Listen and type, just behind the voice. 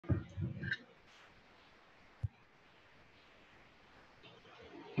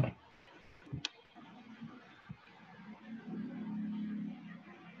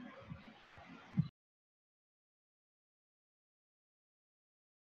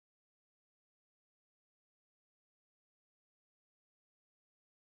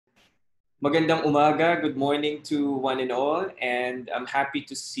Magandang umaga, good morning to one and all, and I'm happy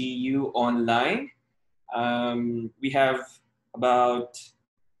to see you online. We have about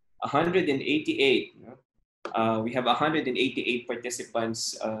 188. We have 188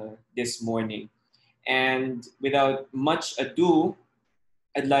 participants this morning. And without much ado,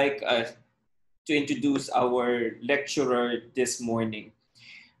 I'd like to introduce our lecturer this morning.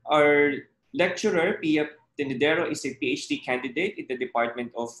 Our lecturer, Pia Tenedero, is a PhD candidate in the Department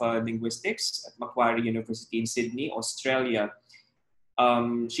of Linguistics at Macquarie University in Sydney, Australia.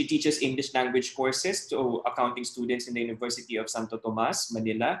 She teaches English language courses to accounting students in the University of Santo Tomas,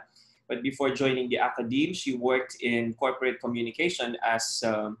 Manila. But before joining the academe, she worked in corporate communication as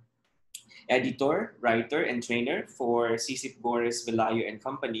editor, writer, and trainer for Sisip Boris Velayo and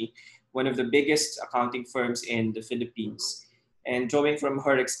Company, one of the biggest accounting firms in the Philippines. And drawing from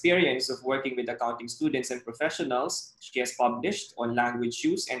her experience of working with accounting students and professionals, she has published on language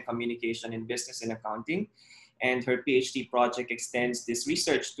use and communication in business and accounting. And her PhD project extends this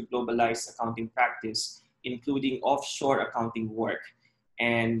research to globalized accounting practice, including offshore accounting work.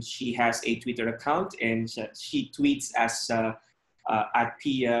 And she has a Twitter account, and she tweets as at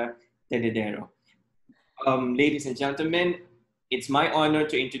Pia Tenedero. Ladies and gentlemen, it's my honor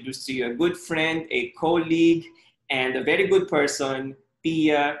to introduce to you a good friend, a colleague, and a very good person,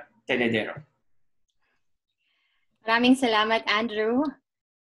 Pia Tenedero. Maraming salamat, Andrew.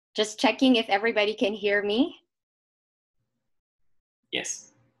 Just checking if everybody can hear me.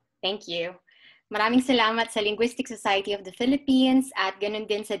 Yes. Thank you. Maraming salamat sa Linguistic Society of the Philippines at ganun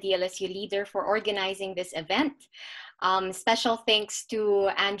din sa DLSU-LIDER for organizing this event. Special thanks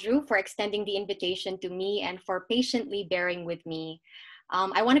to Andrew for extending the invitation to me and for patiently bearing with me.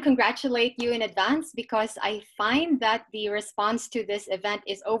 I want to congratulate you in advance because I find that the response to this event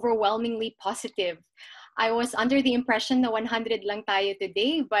is overwhelmingly positive. I was under the impression that 100 lang tayo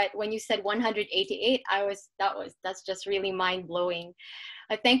today, but when you said 188, that's just really mind-blowing.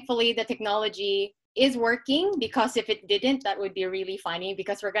 Thankfully, the technology is working, because if it didn't, that would be really funny,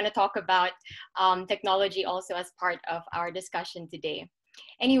 because we're going to talk about technology also as part of our discussion today.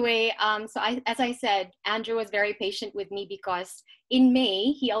 Anyway, as I said, Andrew was very patient with me because in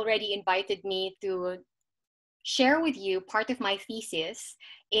May, he already invited me to share with you part of my thesis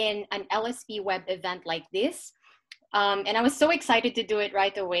in an LSP web event like this. And I was so excited to do it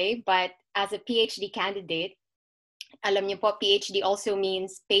right away, but as a PhD candidate, alam niyo po, PhD also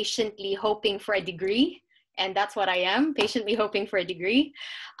means patiently hoping for a degree. And that's what I am, patiently hoping for a degree.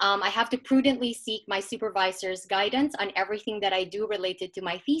 I have to prudently seek my supervisor's guidance on everything that I do related to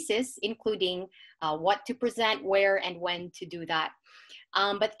my thesis, including what to present, where, and when to do that.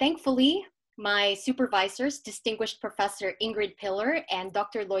 But thankfully, my supervisors, distinguished Professor Ingrid Pillar and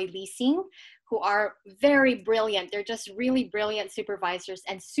Dr. Loy Leasing, who are very brilliant. They're just really brilliant supervisors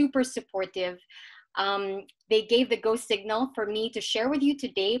and super supportive. They gave the go signal for me to share with you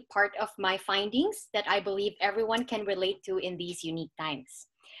today part of my findings that I believe everyone can relate to in these unique times.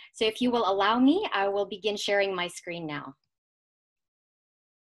 So if you will allow me, I will begin sharing my screen now.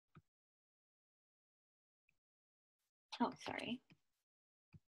 Oh, sorry.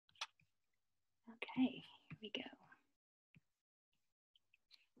 Okay, here we go.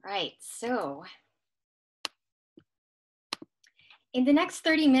 Right, so in the next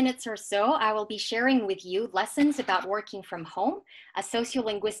 30 minutes or so, I will be sharing with you lessons about working from home, a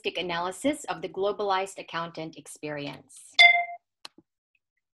sociolinguistic analysis of the globalized accountant experience.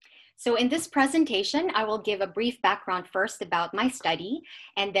 So in this presentation, I will give a brief background first about my study,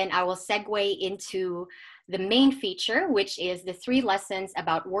 and then I will segue into the main feature, which is the 3 lessons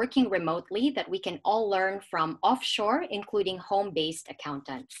about working remotely that we can all learn from offshore, including home-based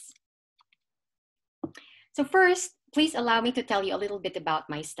accountants. So first, please allow me to tell you a little bit about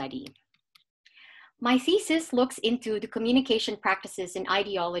my study. My thesis looks into the communication practices and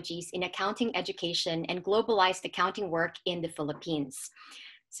ideologies in accounting education and globalized accounting work in the Philippines.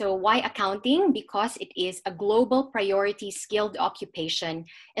 So why accounting? Because it is a global priority skilled occupation,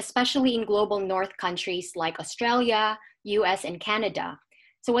 especially in global north countries like Australia, US, and Canada.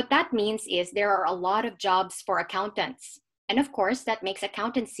 So what that means is there are a lot of jobs for accountants. And of course, that makes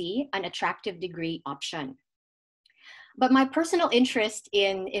accountancy an attractive degree option. But my personal interest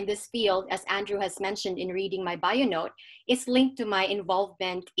in this field, as Andrew has mentioned in reading my bio note, is linked to my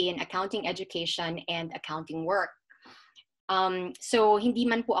involvement in accounting education and accounting work. So hindi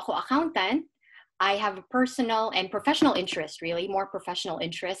man po ako accountant, I have a personal and professional interest, really, more professional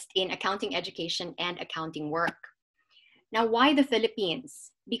interest in accounting education and accounting work. Now, why the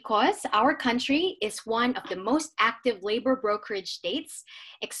Philippines? Because our country is one of the most active labor brokerage states,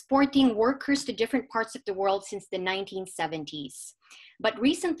 exporting workers to different parts of the world since the 1970s. But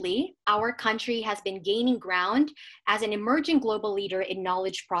recently, our country has been gaining ground as an emerging global leader in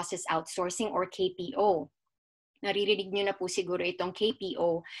knowledge process outsourcing, or KPO. Naririnig nyo na po siguro itong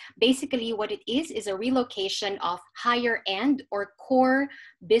KPO. Basically, what it is a relocation of higher end or core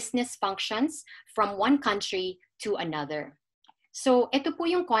business functions from one country to another. So ito po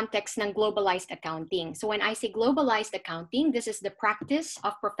yung context ng globalized accounting. So when I say globalized accounting, this is the practice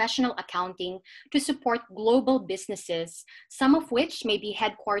of professional accounting to support global businesses, some of which may be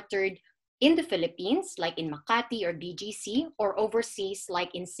headquartered in the Philippines, like in Makati or BGC, or overseas,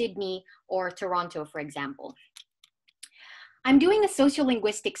 like in Sydney or Toronto, for example. I'm doing a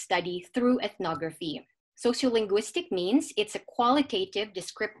sociolinguistic study through ethnography. Sociolinguistic means it's a qualitative,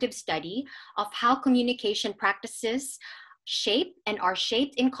 descriptive study of how communication practices shape and are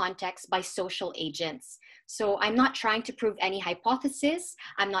shaped in context by social agents. So I'm not trying to prove any hypothesis.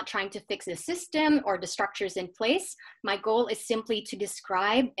 I'm not trying to fix the system or the structures in place. My goal is simply to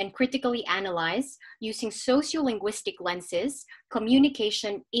describe and critically analyze, using sociolinguistic lenses,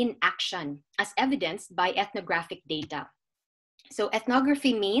 communication in action, as evidenced by ethnographic data. So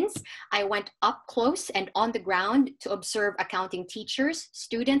ethnography means I went up close and on the ground to observe accounting teachers,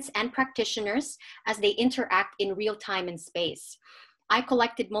 students, and practitioners as they interact in real time and space. I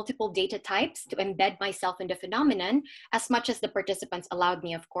collected multiple data types to embed myself in the phenomenon, as much as the participants allowed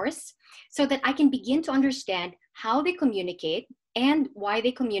me, of course, so that I can begin to understand how they communicate and why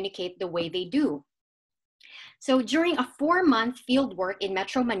they communicate the way they do. So during a 4-month fieldwork in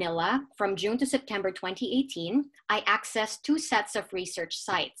Metro Manila from June to September 2018, I accessed 2 sets of research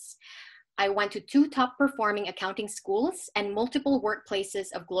sites. I went to 2 top performing accounting schools and multiple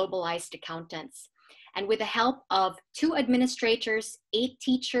workplaces of globalized accountants. And with the help of 2 administrators, 8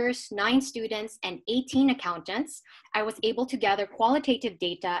 teachers, 9 students, and 18 accountants, I was able to gather qualitative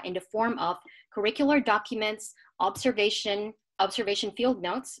data in the form of curricular documents, observation field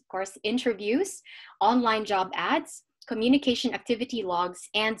notes, of course, interviews, online job ads, communication activity logs,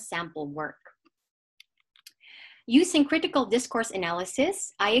 and sample work. Using critical discourse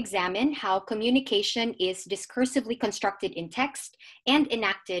analysis, I examine how communication is discursively constructed in text and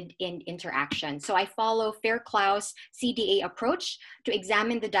enacted in interaction. So I follow Fairclough's CDA approach to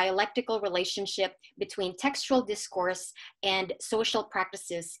examine the dialectical relationship between textual discourse and social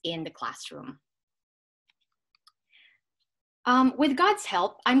practices in the classroom. With God's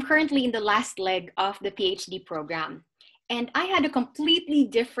help, I'm currently in the last leg of the PhD program. And I had a completely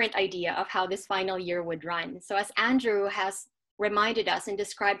different idea of how this final year would run. So as Andrew has reminded us and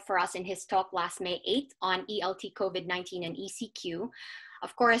described for us in his talk last May 8th on ELT COVID-19 and ECQ,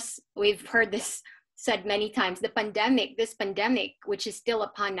 of course, we've heard this said many times, this pandemic, which is still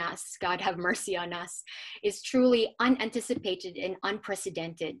upon us, God have mercy on us, is truly unanticipated and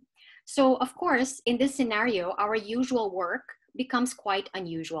unprecedented. So of course, in this scenario, our usual work becomes quite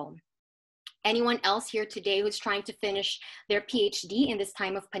unusual. Anyone else here today who's trying to finish their PhD in this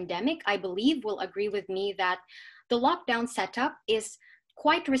time of pandemic, I believe will agree with me that the lockdown setup is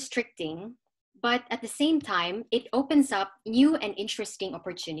quite restricting, but at the same time, it opens up new and interesting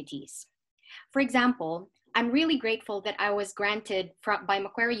opportunities. For example, I'm really grateful that I was granted by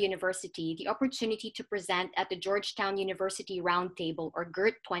Macquarie University the opportunity to present at the Georgetown University Roundtable, or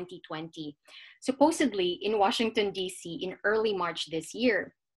GERT 2020, supposedly in Washington, D.C. in early March this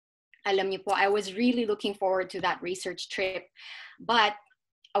year. Alam niyo po, I was really looking forward to that research trip. But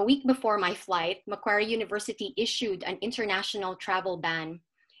a week before my flight, Macquarie University issued an international travel ban.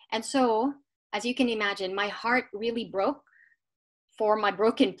 And so, as you can imagine, my heart really broke for my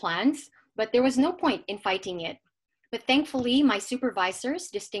broken plans, but there was no point in fighting it. But thankfully, my supervisors,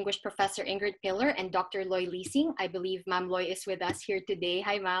 distinguished Professor Ingrid Pillar and Dr. Loy Leasing, I believe Ma'am Loy is with us here today.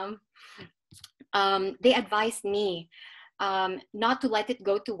 Hi, Ma'am. They advised me not to let it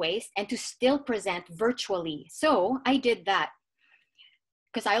go to waste and to still present virtually. So I did that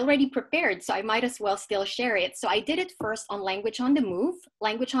because I already prepared, so I might as well still share it. So I did it first on Language on the Move.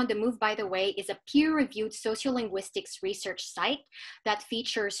 Language on the Move, by the way, is a peer-reviewed sociolinguistics research site that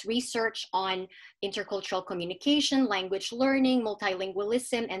features research on intercultural communication, language learning,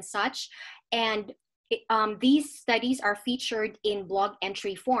 multilingualism, and such. And these studies are featured in blog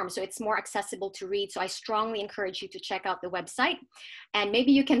entry form, so it's more accessible to read. So I strongly encourage you to check out the website. And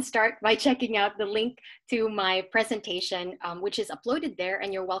maybe you can start by checking out the link to my presentation, which is uploaded there,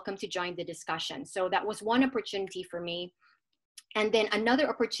 and you're welcome to join the discussion. So that was one opportunity for me. And then another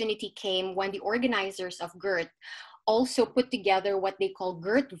opportunity came when the organizers of GERT also put together what they call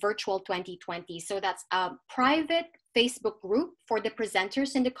GERT Virtual 2020. So that's a private Facebook group for the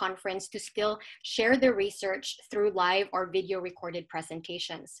presenters in the conference to still share their research through live or video recorded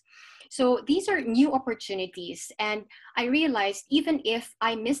presentations. So these are new opportunities, and I realized even if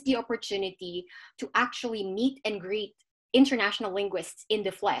I missed the opportunity to actually meet and greet international linguists in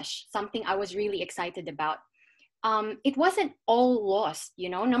the flesh, something I was really excited about, it wasn't all lost. You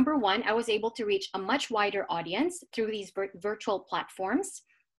know, number one, I was able to reach a much wider audience through these virtual platforms.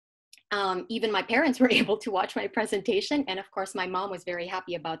 Even my parents were able to watch my presentation, and of course my mom was very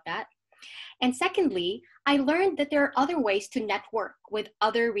happy about that. And secondly, I learned that there are other ways to network with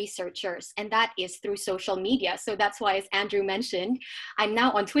other researchers, and that is through social media. So that's why, as Andrew mentioned, I'm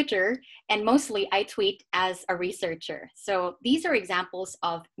now on Twitter, and mostly I tweet as a researcher. So these are examples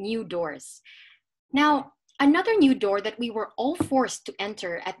of new doors. Now, another new door that we were all forced to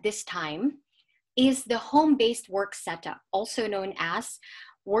enter at this time is the home-based work setup, also known as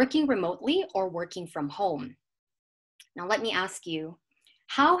working remotely or working from home. Now, let me ask you,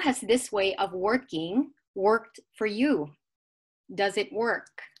 how has this way of working worked for you? Does it work?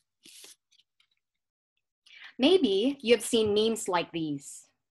 Maybe you've seen memes like these.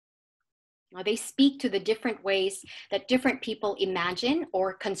 Now, they speak to the different ways that different people imagine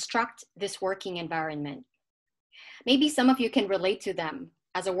or construct this working environment. Maybe some of you can relate to them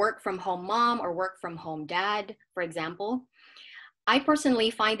as a work from home mom or work from home dad, for example. I personally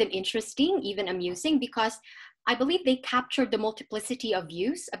find them interesting, even amusing, because I believe they capture the multiplicity of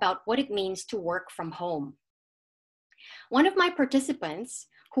views about what it means to work from home. One of my participants,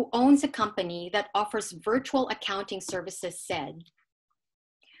 who owns a company that offers virtual accounting services, said,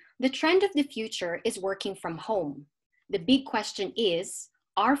 "The trend of the future is working from home. The big question is,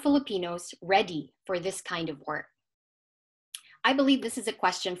 are Filipinos ready for this kind of work?" I believe this is a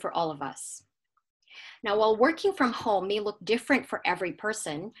question for all of us. Now, while working from home may look different for every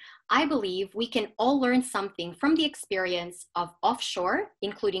person, I believe we can all learn something from the experience of offshore,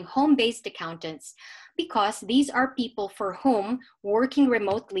 including home-based accountants, because these are people for whom working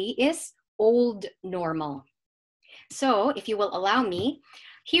remotely is old normal. So, if you will allow me,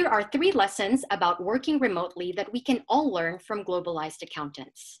 here are 3 lessons about working remotely that we can all learn from globalized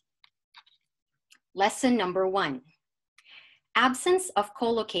accountants. Lesson number 1, absence of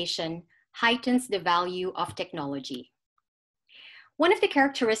co-location heightens the value of technology. One of the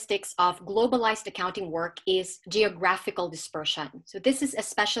characteristics of globalized accounting work is geographical dispersion. So this is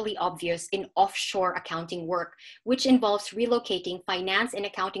especially obvious in offshore accounting work, which involves relocating finance and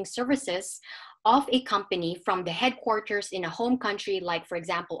accounting services of a company from the headquarters in a home country, like, for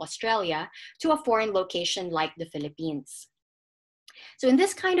example, Australia, to a foreign location like the Philippines. So in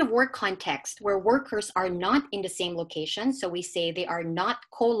this kind of work context where workers are not in the same location, so we say they are not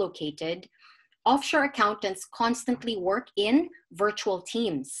co-located, offshore accountants constantly work in virtual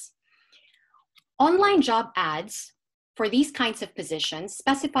teams. Online job ads for these kinds of positions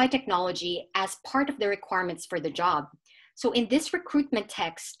specify technology as part of the requirements for the job. So in this recruitment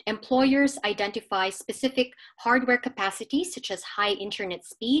text, employers identify specific hardware capacities such as high internet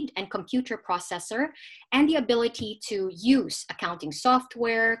speed and computer processor, and the ability to use accounting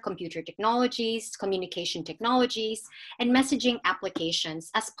software, computer technologies, communication technologies, and messaging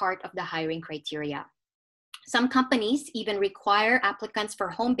applications as part of the hiring criteria. Some companies even require applicants for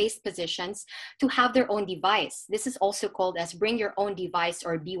home-based positions to have their own device. This is also called as bring your own device,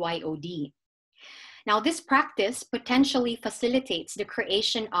 or BYOD. Now, this practice potentially facilitates the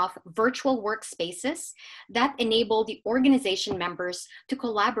creation of virtual workspaces that enable the organization members to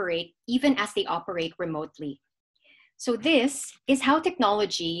collaborate even as they operate remotely. So this is how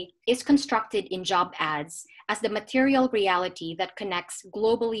technology is constructed in job ads as the material reality that connects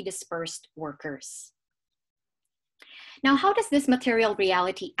globally dispersed workers. Now, how does this material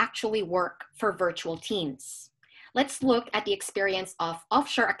reality actually work for virtual teams? Let's look at the experience of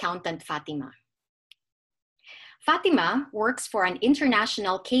offshore accountant Fatima. Fatima works for an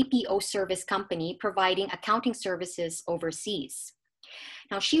international KPO service company providing accounting services overseas.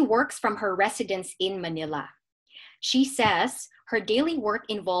 Now, she works from her residence in Manila. She says her daily work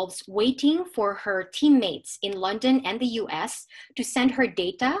involves waiting for her teammates in London and the US to send her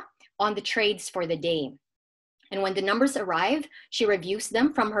data on the trades for the day. And when the numbers arrive, she reviews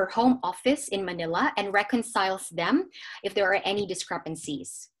them from her home office in Manila and reconciles them if there are any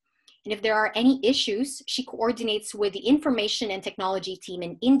discrepancies. And if there are any issues, she coordinates with the information and technology team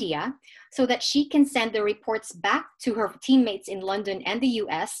in India so that she can send the reports back to her teammates in London and the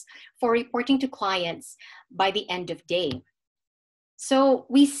US for reporting to clients by the end of day. So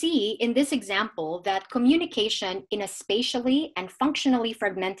we see in this example that communication in a spatially and functionally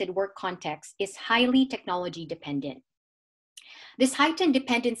fragmented work context is highly technology dependent. This heightened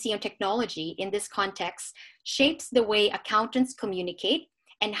dependency on technology in this context shapes the way accountants communicate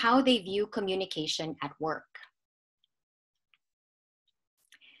and how they view communication at work.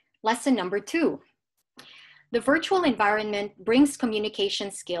 Lesson number 2. The virtual environment brings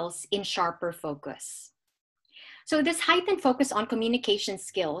communication skills in sharper focus. So this heightened focus on communication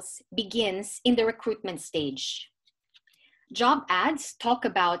skills begins in the recruitment stage. Job ads talk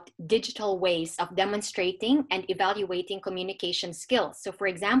about digital ways of demonstrating and evaluating communication skills. So for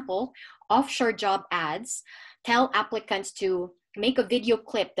example, offshore job ads tell applicants to make a video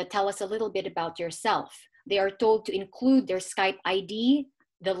clip that tell us a little bit about yourself. They are told to include their Skype ID,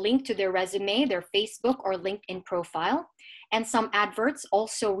 the link to their resume, their Facebook or LinkedIn profile. And some adverts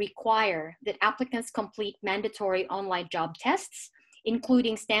also require that applicants complete mandatory online job tests,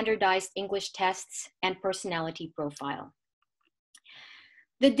 including standardized English tests and personality profile.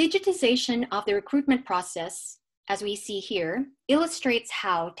 The digitization of the recruitment process, as we see here, illustrates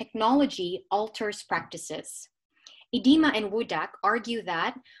how technology alters practices. Idema and Wodak argue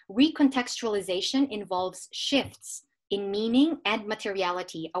that recontextualization involves shifts in meaning and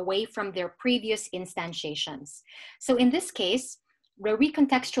materiality away from their previous instantiations. So in this case, the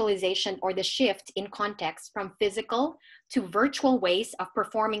recontextualization or the shift in context from physical to virtual ways of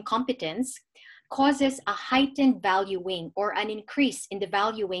performing competence causes a heightened valuing or an increase in the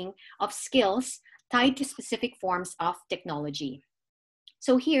valuing of skills tied to specific forms of technology.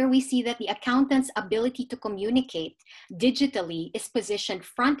 So here we see that the accountant's ability to communicate digitally is positioned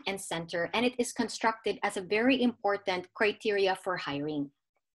front and center, and it is constructed as a very important criteria for hiring.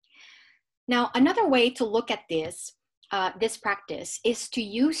 Now, another way to look at this practice is to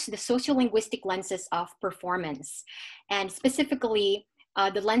use the sociolinguistic lenses of performance, and specifically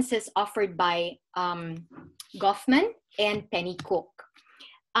the lenses offered by Goffman and Penny Cook.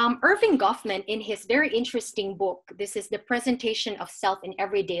 Irving Goffman, in his very interesting book, this is The Presentation of Self in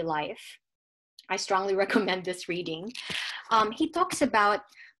Everyday Life. I strongly recommend this reading. He talks about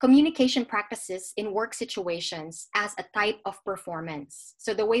communication practices in work situations as a type of performance.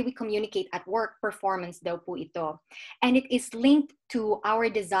 So the way we communicate at work, performance daw po ito. And it is linked to our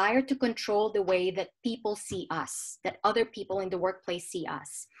desire to control the way that people see us, that other people in the workplace see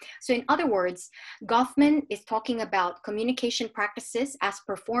us. So in other words, Goffman is talking about communication practices as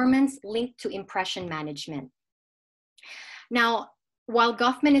performance linked to impression management. Now, while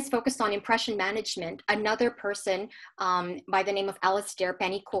Goffman is focused on impression management, another person by the name of Alistair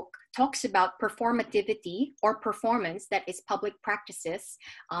Penny Cook talks about performativity or performance, that is public practices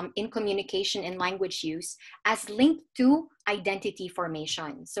in communication and language use, as linked to identity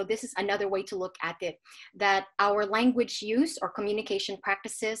formation. So this is another way to look at it, that our language use or communication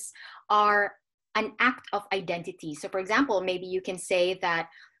practices are an act of identity. So for example, maybe you can say that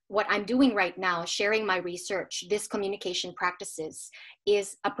what I'm doing right now, sharing my research, this communication practices,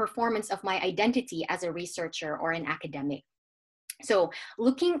 is a performance of my identity as a researcher or an academic. So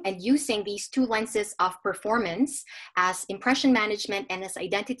looking and using these two lenses of performance as impression management and as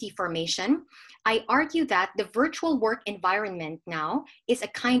identity formation, I argue that the virtual work environment now is a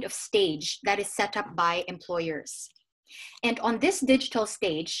kind of stage that is set up by employers. And on this digital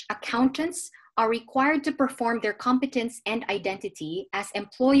stage, accountants are required to perform their competence and identity as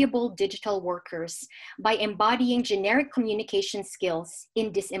employable digital workers by embodying generic communication skills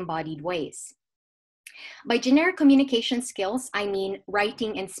in disembodied ways. By generic communication skills, I mean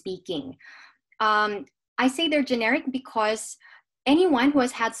writing and speaking. I say they're generic because anyone who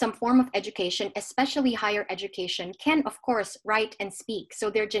has had some form of education, especially higher education, can of course write and speak. So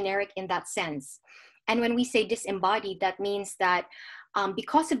they're generic in that sense. And when we say disembodied, that means that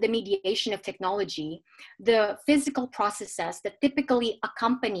because of the mediation of technology, the physical processes that typically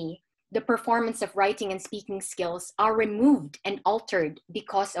accompany the performance of writing and speaking skills are removed and altered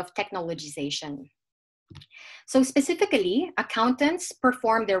because of technologization. So specifically, accountants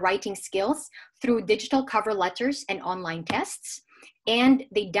perform their writing skills through digital cover letters and online tests, and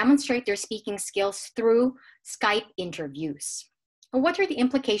they demonstrate their speaking skills through Skype interviews. What are the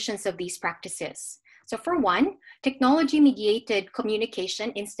implications of these practices? So for one, technology-mediated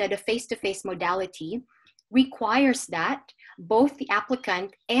communication instead of face-to-face modality requires that both the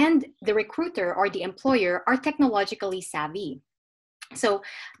applicant and the recruiter or the employer are technologically savvy. So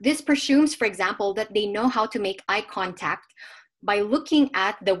this presumes, for example, that they know how to make eye contact by looking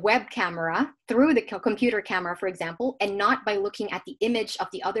at the web camera through the computer camera, for example, and not by looking at the image of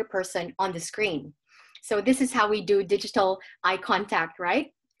the other person on the screen. So this is how we do digital eye contact, right?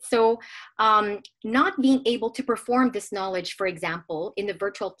 So not being able to perform this knowledge, for example, in the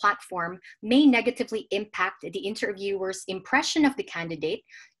virtual platform may negatively impact the interviewer's impression of the candidate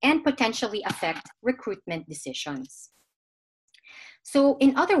and potentially affect recruitment decisions. So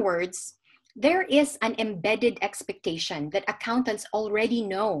in other words, there is an embedded expectation that accountants already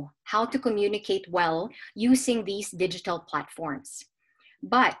know how to communicate well using these digital platforms.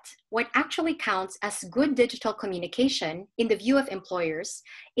 But what actually counts as good digital communication in the view of employers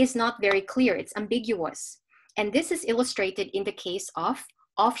is not very clear. It's ambiguous. And this is illustrated in the case of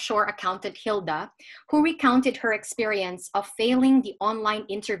offshore accountant Hilda, who recounted her experience of failing the online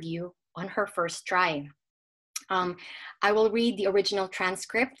interview on her first try. I will read the original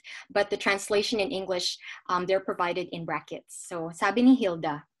transcript, but the translation in English, they're provided in brackets. So sabi ni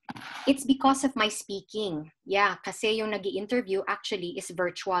Hilda, "It's because of my speaking. Yeah, kasi yung nag-i-interview actually is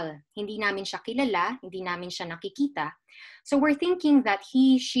virtual. Hindi namin siya kilala, hindi namin siya nakikita. So we're thinking that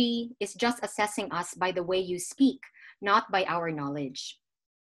he, she is just assessing us by the way you speak, not by our knowledge."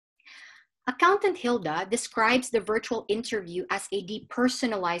 Accountant Hilda describes the virtual interview as a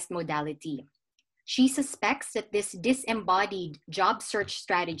depersonalized modality. She suspects that this disembodied job search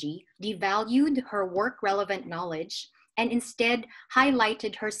strategy devalued her work-relevant knowledge and instead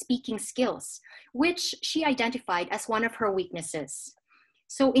highlighted her speaking skills, which she identified as one of her weaknesses.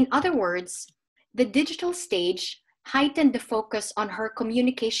 So in other words, the digital stage heightened the focus on her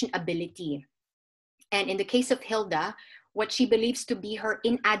communication ability. And in the case of Hilda, what she believes to be her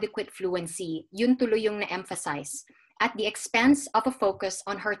inadequate fluency, yun tuloy yung na-emphasize, at the expense of a focus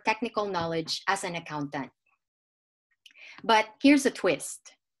on her technical knowledge as an accountant. But here's a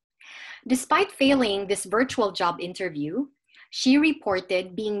twist. Despite failing this virtual job interview, she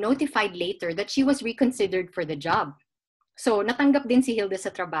reported being notified later that she was reconsidered for the job. So natanggap din si Hilda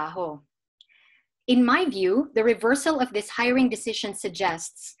sa trabaho. In my view, the reversal of this hiring decision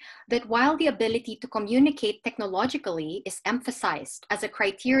suggests that while the ability to communicate technologically is emphasized as a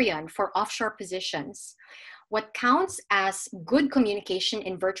criterion for offshore positions, what counts as good communication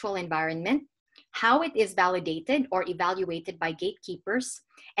in virtual environment, how it is validated or evaluated by gatekeepers,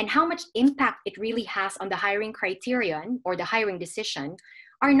 and how much impact it really has on the hiring criterion or the hiring decision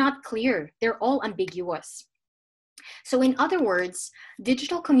are not clear. They're all ambiguous. So in other words,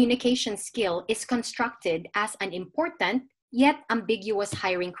 digital communication skill is constructed as an important yet ambiguous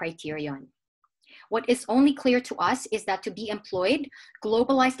hiring criterion. What is only clear to us is that to be employed,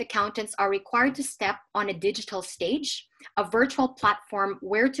 globalized accountants are required to step on a digital stage, a virtual platform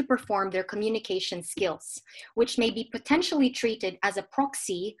where to perform their communication skills, which may be potentially treated as a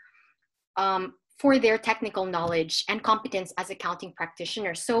proxy for their technical knowledge and competence as accounting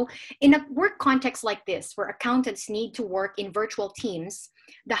practitioners. So in a work context like this, where accountants need to work in virtual teams,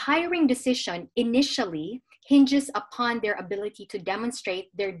 the hiring decision initially hinges upon their ability to demonstrate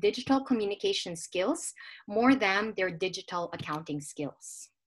their digital communication skills more than their digital accounting skills.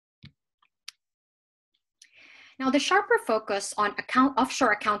 Now, the sharper focus on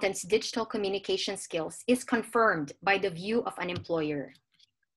offshore accountants' digital communication skills is confirmed by the view of an employer.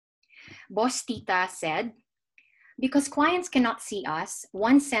 Boss Tita said, "Because clients cannot see us,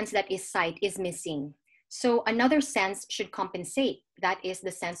 one sense that is sight is missing. So another sense should compensate, that is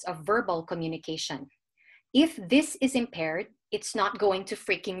the sense of verbal communication. If this is impaired, it's not going to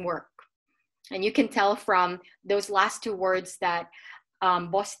freaking work." And you can tell from those last two words that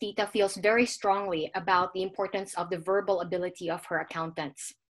Boss Tita feels very strongly about the importance of the verbal ability of her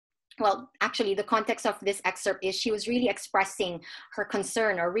accountants. Well, actually, the context of this excerpt is she was really expressing her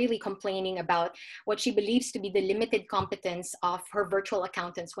concern or really complaining about what she believes to be the limited competence of her virtual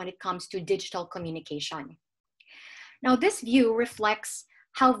accountants when it comes to digital communication. Now, this view reflects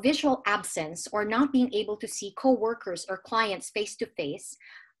how visual absence or not being able to see coworkers or clients face-to-face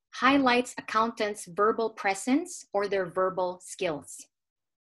highlights accountants' verbal presence or their verbal skills.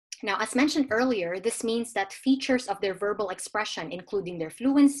 Now, as mentioned earlier, this means that features of their verbal expression, including their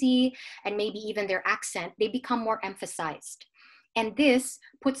fluency and maybe even their accent, they become more emphasized. And this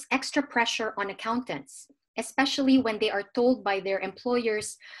puts extra pressure on accountants, especially when they are told by their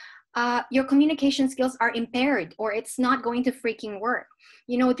employers, your communication skills are impaired or it's not going to freaking work.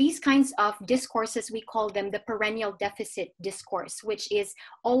 You know, these kinds of discourses, we call them the perennial deficit discourse, which is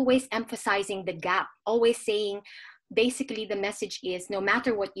always emphasizing the gap, always saying, basically the message is no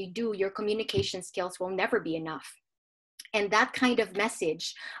matter what you do, your communication skills will never be enough. And that kind of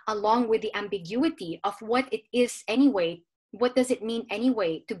message, along with the ambiguity of what it is anyway, what does it mean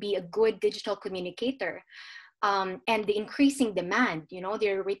anyway to be a good digital communicator? And the increasing demand, you know,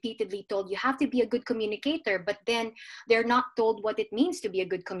 they're repeatedly told you have to be a good communicator, but then they're not told what it means to be a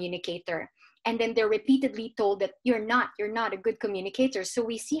good communicator. and then they're repeatedly told that you're not a good communicator. So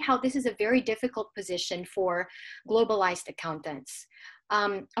we see how this is a very difficult position for globalized accountants.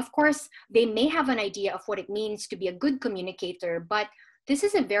 Of course, they may have an idea of what it means to be a good communicator, but this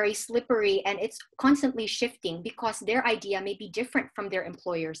is a very slippery and it's constantly shifting because their idea may be different from their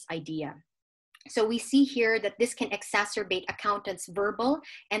employer's idea. So we see here that this can exacerbate accountants' verbal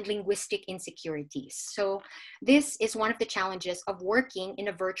and linguistic insecurities. So this is one of the challenges of working in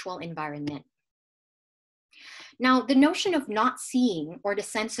a virtual environment. Now, the notion of not seeing or the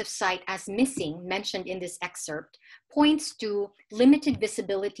sense of sight as missing mentioned in this excerpt points to limited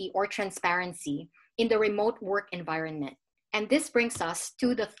visibility or transparency in the remote work environment. And this brings us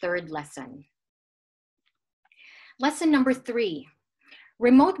to the third lesson. Lesson number 3.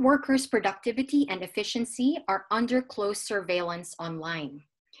 Remote workers' productivity and efficiency are under close surveillance online.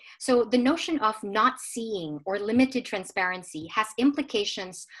 So the notion of not seeing or limited transparency has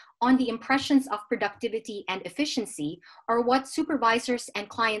implications on the impressions of productivity and efficiency, or what supervisors and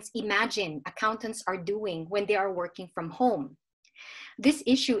clients imagine accountants are doing when they are working from home. This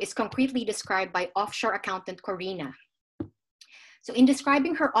issue is concretely described by offshore accountant Corina. So in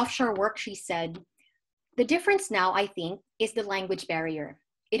describing her offshore work, she said, "The difference now, I think, is the language barrier.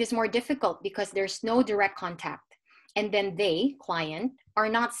 It is more difficult because there's no direct contact. And then they, client, are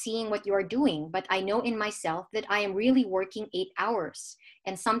not seeing what you're doing, but I know in myself that I am really working 8 hours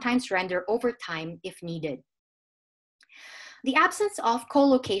and sometimes render overtime if needed." The absence of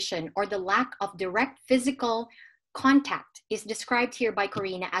co-location or the lack of direct physical contact is described here by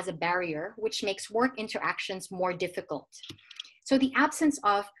Corina as a barrier, which makes work interactions more difficult. So the absence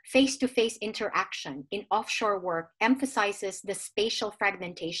of face-to-face interaction in offshore work emphasizes the spatial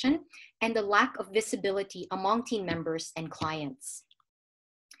fragmentation and the lack of visibility among team members and clients.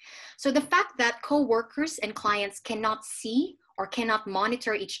 So the fact that co-workers and clients cannot see or cannot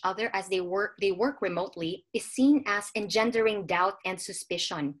monitor each other as they work remotely is seen as engendering doubt and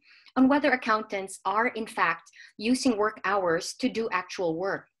suspicion on whether accountants are in fact using work hours to do actual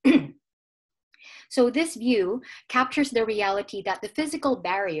work. So this view captures the reality that the physical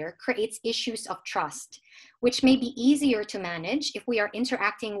barrier creates issues of trust, which may be easier to manage if we are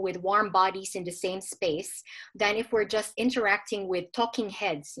interacting with warm bodies in the same space than if we're just interacting with talking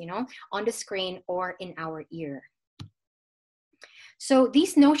heads, on the screen or in our ear. So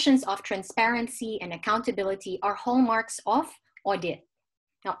these notions of transparency and accountability are hallmarks of audit.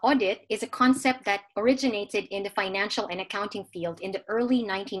 Now, audit is a concept that originated in the financial and accounting field in the early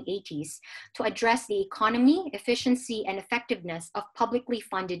 1980s to address the economy, efficiency, and effectiveness of publicly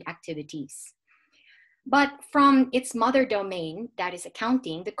funded activities. But from its mother domain, that is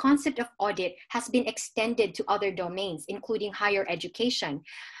accounting, the concept of audit has been extended to other domains, including higher education,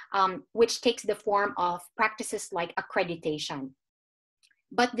 which takes the form of practices like accreditation.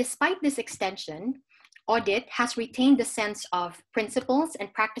 But despite this extension, audit has retained the sense of principles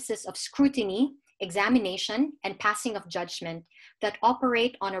and practices of scrutiny, examination, and passing of judgment that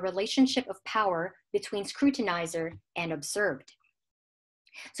operate on a relationship of power between scrutinizer and observed.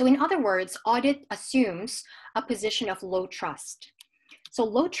 So in other words, audit assumes a position of low trust. So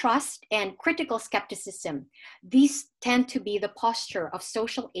low trust and critical skepticism, these tend to be the posture of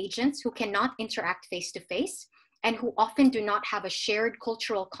social agents who cannot interact face-to-face and who often do not have a shared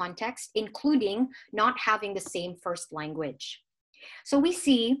cultural context, including not having the same first language. So we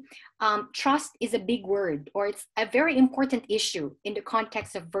see trust is a big word, or it's a very important issue in the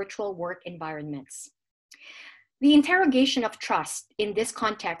context of virtual work environments. The interrogation of trust in this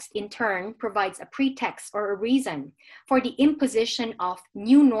context, in turn, provides a pretext or a reason for the imposition of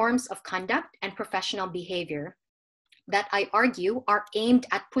new norms of conduct and professional behavior that I argue are aimed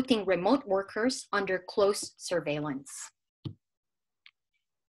at putting remote workers under close surveillance.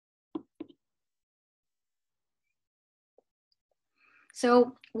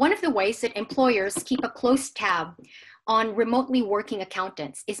 So one of the ways that employers keep a close tab on remotely working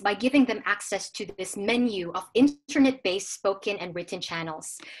accountants is by giving them access to this menu of internet-based spoken and written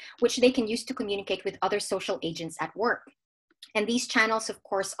channels, which they can use to communicate with other social agents at work. And these channels, of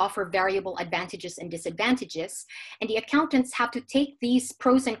course, offer variable advantages and disadvantages, and the accountants have to take these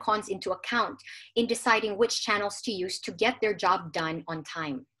pros and cons into account in deciding which channels to use to get their job done on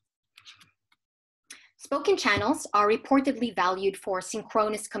time. Spoken channels are reportedly valued for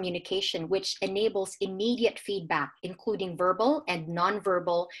synchronous communication, which enables immediate feedback, including verbal and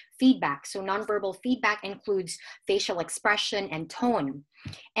nonverbal feedback. So nonverbal feedback includes facial expression and tone.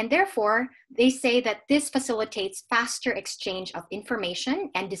 And therefore, they say that this facilitates faster exchange of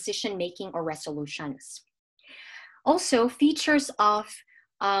information and decision-making or resolutions. Also, features of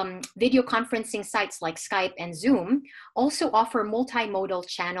video conferencing sites like Skype and Zoom also offer multimodal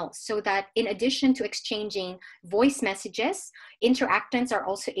channels, so that in addition to exchanging voice messages, interactants are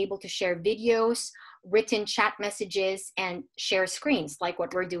also able to share videos, written chat messages, and share screens like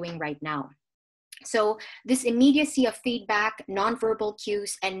what we're doing right now. So this immediacy of feedback, nonverbal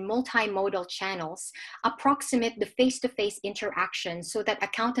cues, and multimodal channels approximate the face-to-face interaction, so that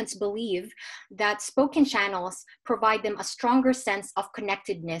accountants believe that spoken channels provide them a stronger sense of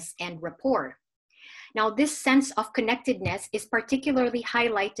connectedness and rapport. Now, this sense of connectedness is particularly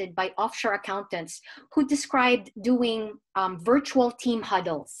highlighted by offshore accountants who described doing virtual team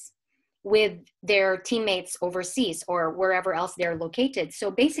huddles with their teammates overseas or wherever else they're located. So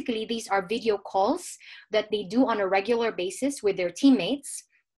basically, these are video calls that they do on a regular basis with their teammates.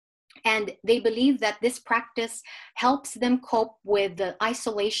 And they believe that this practice helps them cope with the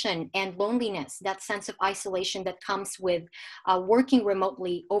isolation and loneliness, that sense of isolation that comes with working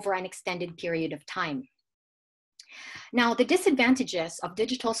remotely over an extended period of time. Now, the disadvantages of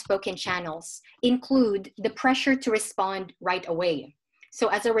digital spoken channels include the pressure to respond right away. So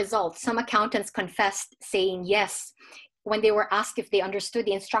as a result, some accountants confessed saying yes when they were asked if they understood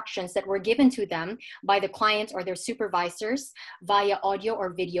the instructions that were given to them by the client or their supervisors via audio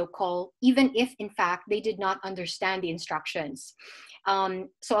or video call, even if in fact they did not understand the instructions.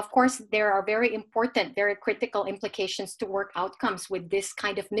 So of course, there are very important, very critical implications to work outcomes with this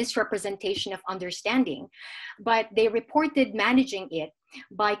kind of misrepresentation of understanding. But they reported managing it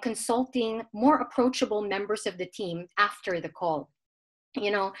by consulting more approachable members of the team after the call.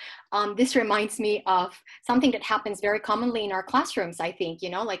 This reminds me of something that happens very commonly in our classrooms, I think,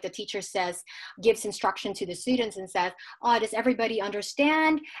 like the teacher gives instruction to the students and says, oh, does everybody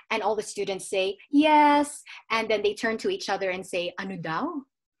understand? And all the students say, yes. And then they turn to each other and say, ano daw?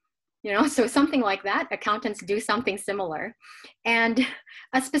 So something like that. Accountants do something similar. And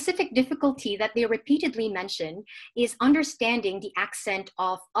a specific difficulty that they repeatedly mention is understanding the accent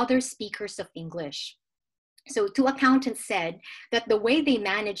of other speakers of English. So two accountants said that the way they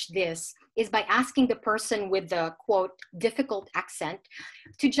manage this is by asking the person with the, quote, difficult accent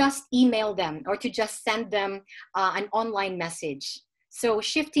to just email them or to just send them an online message. So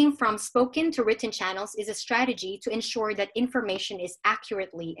shifting from spoken to written channels is a strategy to ensure that information is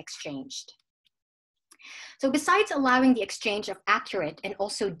accurately exchanged. So besides allowing the exchange of accurate and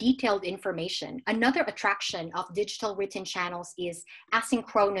also detailed information, another attraction of digital written channels is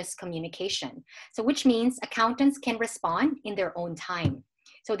asynchronous communication. So which means accountants can respond in their own time.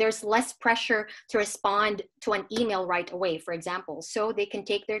 So there's less pressure to respond to an email right away, for example. So they can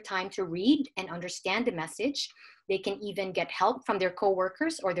take their time to read and understand the message. They can even get help from their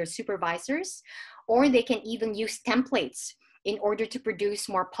coworkers or their supervisors, or they can even use templates in order to produce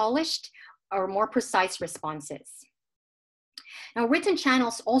more polished or more precise responses. Now, written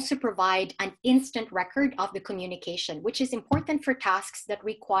channels also provide an instant record of the communication, which is important for tasks that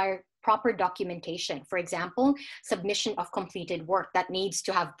require proper documentation. For example, submission of completed work that needs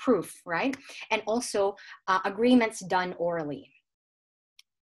to have proof, right? And also agreements done orally.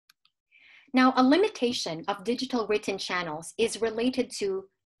 Now, a limitation of digital written channels is related to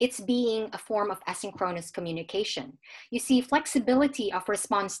it's being a form of asynchronous communication. You see, flexibility of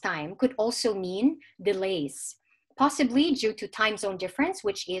response time could also mean delays, possibly due to time zone difference,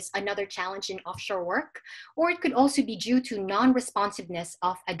 which is another challenge in offshore work, or it could also be due to non-responsiveness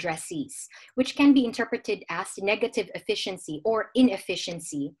of addressees, which can be interpreted as negative efficiency or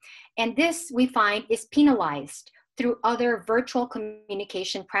inefficiency. And this, we find, is penalized through other virtual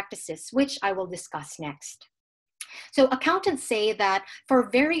communication practices, which I will discuss next. So accountants say that for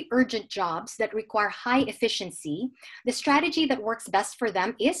very urgent jobs that require high efficiency, the strategy that works best for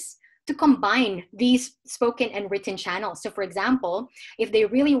them is to combine these spoken and written channels. So for example, if they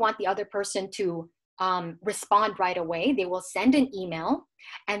really want the other person to respond right away, they will send an email,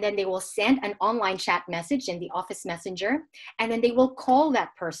 and then they will send an online chat message in the Office Messenger, and then they will call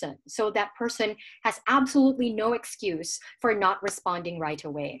that person. So that person has absolutely no excuse for not responding right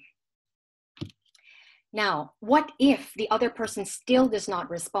away. Now, what if the other person still does not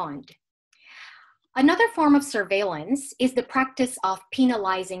respond? Another form of surveillance is the practice of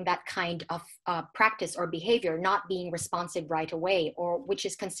penalizing that kind of practice or behavior, not being responsive right away, or which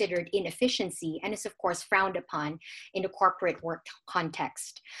is considered inefficiency and is of course frowned upon in the corporate work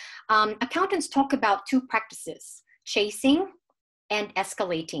context. Accountants talk about two practices, chasing and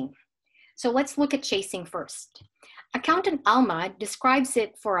escalating. So let's look at chasing first. Accountant Alma describes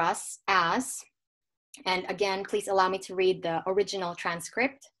it for us as, and again, please allow me to read the original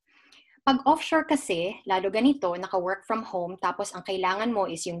transcript. Pag offshore kasi, lalo ganito, naka-work from home, tapos ang kailangan mo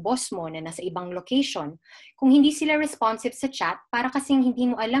is yung boss mo na nasa ibang location. Kung hindi sila responsive sa chat, para kasing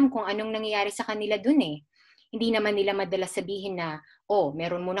hindi mo alam kung anong nangyayari sa kanila dun eh. Hindi naman nila madalas sabihin na, oh,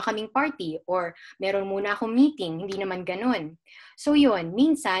 meron muna kaming party or meron muna akong meeting. Hindi naman ganun. So yun,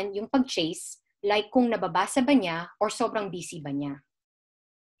 minsan yung pag-chase, like kung nababasa ba niya or sobrang busy ba niya.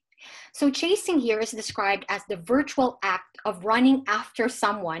 So chasing here is described as the virtual act of running after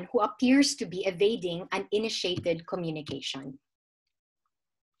someone who appears to be evading uninitiated communication.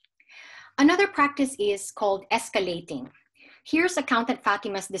 Another practice is called escalating. Here's Accountant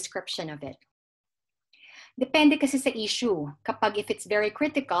Fatima's description of it. Depende kasi sa issue. Kapag if it's very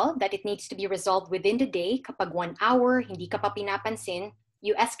critical, that it needs to be resolved within the day, kapag 1 hour, hindi ka pa pinapansin,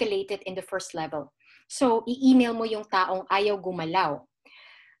 you escalate it in the first level. So, i-email mo yung taong ayaw gumalaw.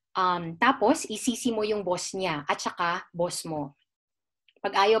 Tapos, isisi mo yung boss niya at saka boss mo.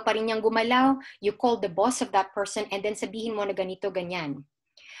 Pag ayaw pa rin niyang gumalaw, you call the boss of that person and then sabihin mo na ganito, ganyan.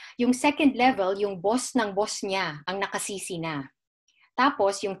 Yung second level, yung boss ng boss niya ang nakasisi na.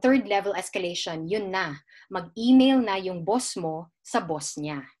 Tapos, yung third level escalation, yun na. Mag-email na yung boss mo sa boss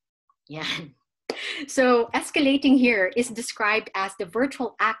niya. Yan. So, escalating here is described as the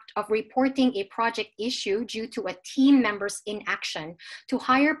virtual act of reporting a project issue due to a team member's inaction to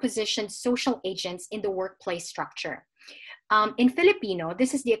higher positioned social agents in the workplace structure. In Filipino,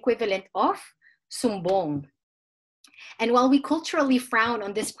 this is the equivalent of sumbong. And while we culturally frown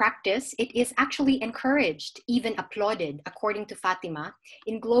on this practice, it is actually encouraged, even applauded, according to Fatima,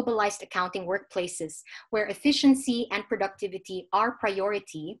 in globalized accounting workplaces where efficiency and productivity are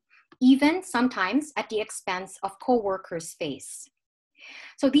priority, even sometimes at the expense of co-workers' face.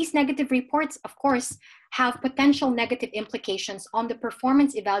 So these negative reports, of course, have potential negative implications on the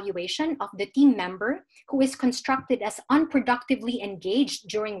performance evaluation of the team member who is constructed as unproductively engaged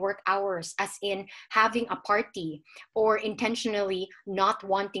during work hours, as in having a party or intentionally not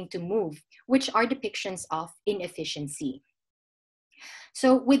wanting to move, which are depictions of inefficiency.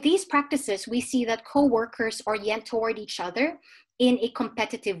 So with these practices, we see that co-workers orient toward each other in a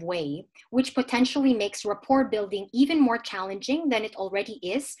competitive way, which potentially makes rapport building even more challenging than it already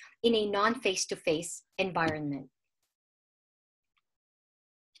is in a non-face-to-face environment.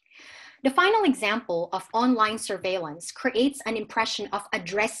 The final example of online surveillance creates an impression of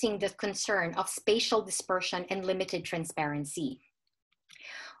addressing the concern of spatial dispersion and limited transparency.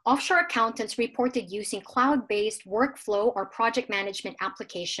 Offshore accountants reported using cloud-based workflow or project management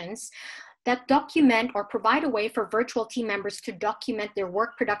applications that document or provide a way for virtual team members to document their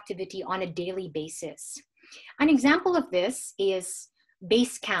work productivity on a daily basis. An example of this is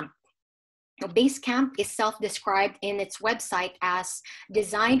Basecamp. Basecamp is self-described in its website as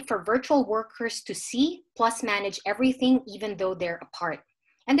designed for virtual workers to see plus manage everything even though they're apart.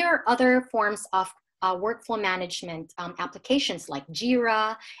 And there are other forms of workflow management applications like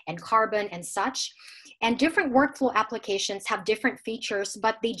Jira and Carbon and such. And different workflow applications have different features,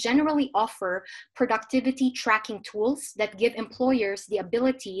 but they generally offer productivity tracking tools that give employers the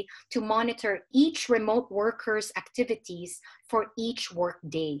ability to monitor each remote worker's activities for each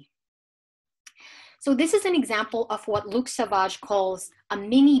workday. So this is an example of what Luc Savage calls a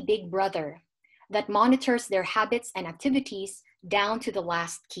mini Big Brother that monitors their habits and activities down to the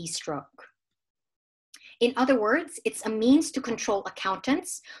last keystroke. In other words, it's a means to control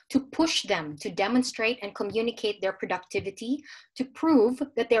accountants, to push them to demonstrate and communicate their productivity, to prove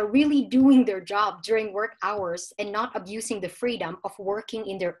that they're really doing their job during work hours and not abusing the freedom of working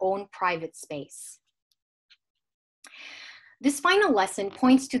in their own private space. This final lesson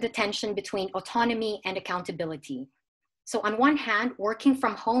points to the tension between autonomy and accountability. So on one hand, working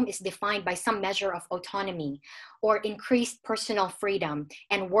from home is defined by some measure of autonomy or increased personal freedom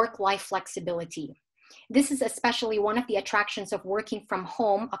and work-life flexibility. This is especially one of the attractions of working from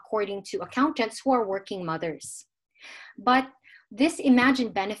home, according to accountants who are working mothers. But this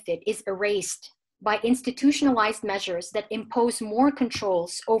imagined benefit is erased by institutionalized measures that impose more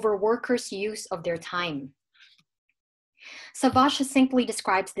controls over workers' use of their time. Savage succinctly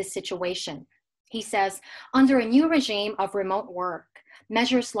describes this situation. He says, under a new regime of remote work,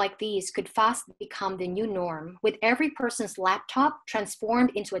 measures like these could fast become the new norm, with every person's laptop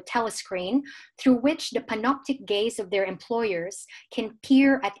transformed into a telescreen through which the panoptic gaze of their employers can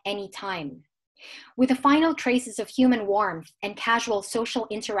peer at any time. With the final traces of human warmth and casual social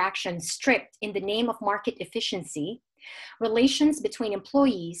interaction stripped in the name of market efficiency, relations between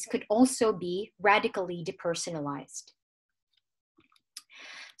employees could also be radically depersonalized.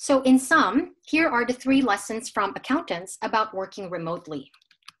 So in sum, here are the 3 lessons from accountants about working remotely.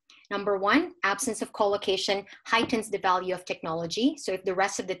 Number one, absence of co-location heightens the value of technology. So if the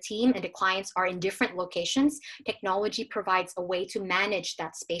rest of the team and the clients are in different locations, technology provides a way to manage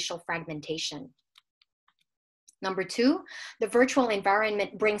that spatial fragmentation. Number two, the virtual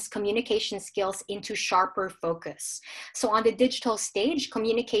environment brings communication skills into sharper focus. So on the digital stage,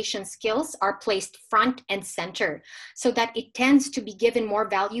 communication skills are placed front and center so that it tends to be given more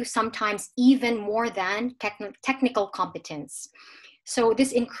value, sometimes even more than technical competence. So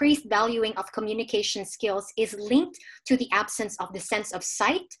this increased valuing of communication skills is linked to the absence of the sense of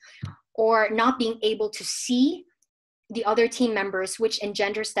sight or not being able to see the other team members, which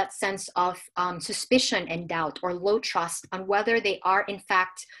engenders that sense of suspicion and doubt or low trust on whether they are in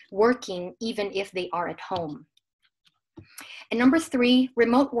fact working, even if they are at home. And number three,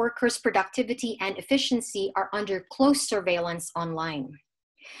 remote workers' productivity and efficiency are under close surveillance online.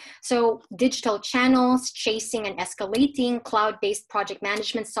 So digital channels, chasing and escalating, cloud-based project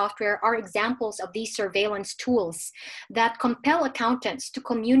management software are examples of these surveillance tools that compel accountants to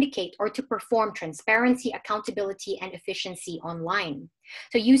communicate or to perform transparency, accountability, and efficiency online.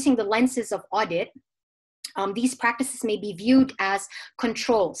 So using the lenses of audit, these practices may be viewed as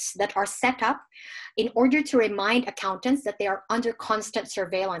controls that are set up in order to remind accountants that they are under constant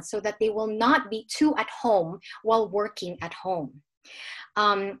surveillance so that they will not be too at home while working at home.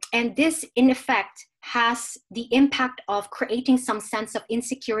 And this, in effect, has the impact of creating some sense of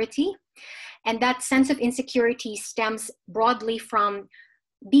insecurity. And that sense of insecurity stems broadly from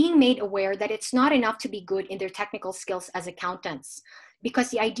being made aware that it's not enough to be good in their technical skills as accountants. Because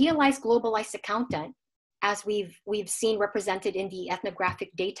the idealized globalized accountant, as we've seen represented in the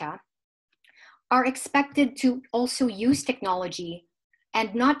ethnographic data, are expected to also use technology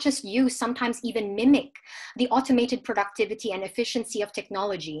and not just use, sometimes even mimic the automated productivity and efficiency of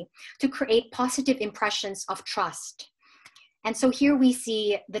technology to create positive impressions of trust. And so here we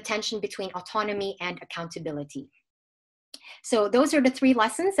see the tension between autonomy and accountability. So those are the three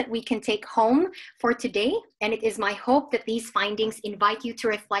lessons that we can take home for today. And it is my hope that these findings invite you to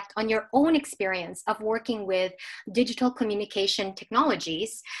reflect on your own experience of working with digital communication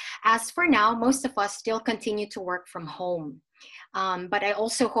technologies, as for now, most of us still continue to work from home. But I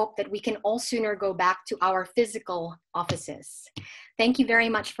also hope that we can all sooner go back to our physical offices. Thank you very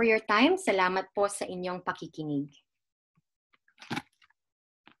much for your time. Salamat po sa inyong pakikinig.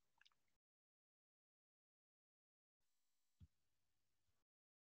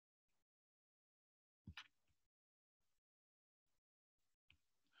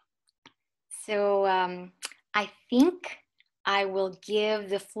 So I think I will give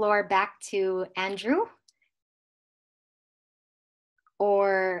the floor back to Andrew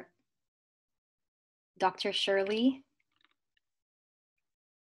or Dr. Shirley.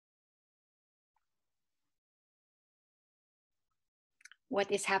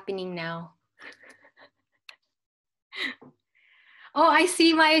 What is happening now? Oh, I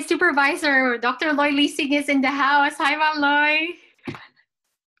see my supervisor, Dr. Loy Leasing, is in the house. Hi, Ma'am Loy.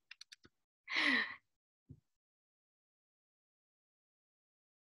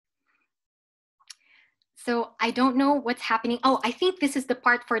 So I don't know what's happening. Oh, I think this is the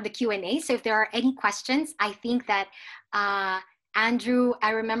part for the Q&A. So if there are any questions, I think that Andrew, I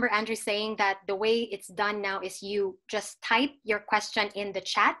remember Andrew saying that the way it's done now is you just type your question in the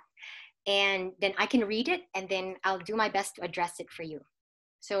chat and then I can read it and then I'll do my best to address it for you.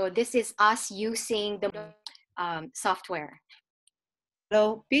 So this is us using the software.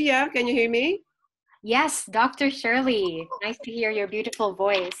 Hello, Pia, can you hear me? Yes, Dr. Shirley, nice to hear your beautiful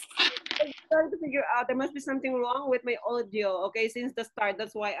voice. I'm trying to figure out, there must be something wrong with my audio, okay, since the start.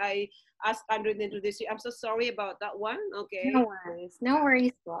 That's why I asked Andrew to introduce you. I'm so sorry about that one, okay? No worries, no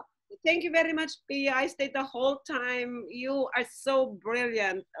worries. Thank you very much, Pia. I stayed the whole time. You are so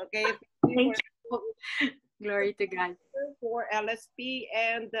brilliant, okay? Thank you. Glory to God. For LSP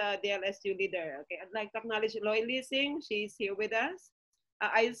and the LSU-LIDER, okay? I'd like to acknowledge Loy Leasing. She's here with us.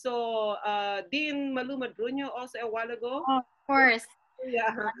 I saw Dean Malu Madruño also a while ago. Oh, of course.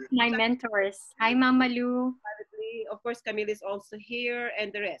 Yeah. My mentors. Hi, Mama Lu. Of course, Camille is also here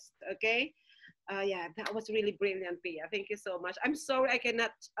and the rest, okay? Yeah, that was really brilliant, Pia. Thank you so much. I'm sorry I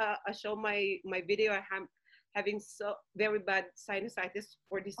cannot show my video. I'm having so very bad sinusitis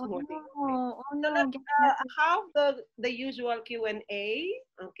for this morning. No. Oh, no. So how the usual Q&A,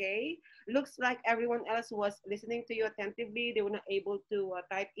 okay? Looks like everyone else was listening to you attentively. They were not able to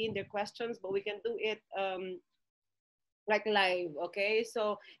type in their questions, but we can do it like live, okay?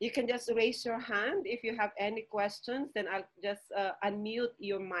 So you can just raise your hand if you have any questions, then I'll just unmute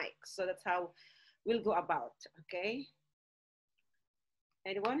your mic. So that's how we'll go about, okay?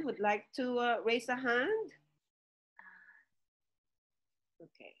 Anyone who'd like to raise a hand?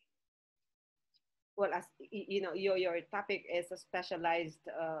 Okay. well, as you know, your topic is a specialized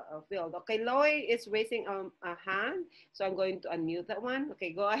field. Okay, Loy is raising a hand, so I'm going to unmute that one.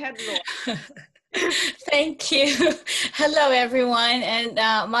 Okay, go ahead, Loy. Thank you. Hello, everyone. And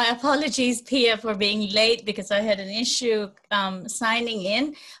my apologies, Pia, for being late because I had an issue signing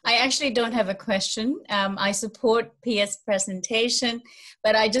in. I actually don't have a question. I support Pia's presentation,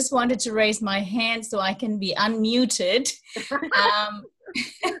 but I just wanted to raise my hand so I can be unmuted.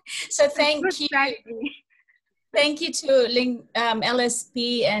 So thank you. Thank you to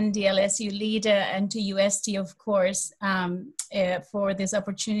LSP and DLSU-LIDER and to UST, of course, for this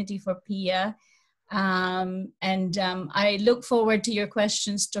opportunity for Pia. I look forward to your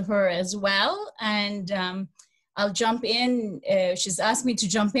questions to her as well. And I'll jump in. She's asked me to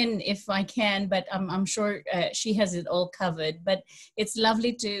jump in if I can, but I'm sure she has it all covered. But it's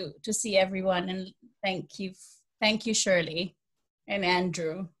lovely to see everyone. And thank you, Shirley and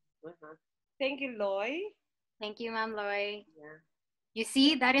Andrew. Thank you, Loy. Thank you, Ma'am Loy. Yeah. You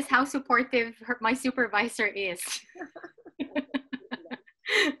see, that is how supportive my supervisor is.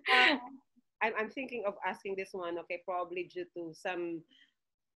 I'm thinking of asking this one, okay, probably due to some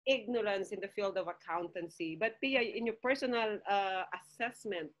ignorance in the field of accountancy. But Pia, in your personal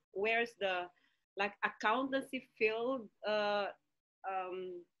assessment, where's the accountancy field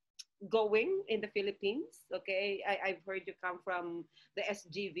going in the Philippines? Okay, I've heard you come from the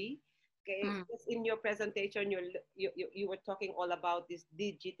SGV. Okay, in your presentation, you were talking all about this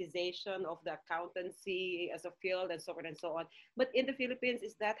digitization of the accountancy as a field and so on and so on. But in the Philippines,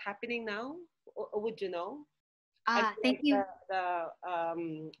 is that happening now? Or would you know? Thank you.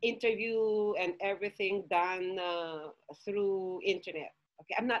 The interview and everything done through internet.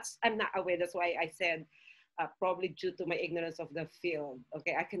 Okay, I'm not aware. That's why I said probably due to my ignorance of the field.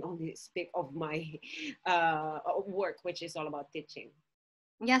 Okay, I can only speak of my work, which is all about teaching.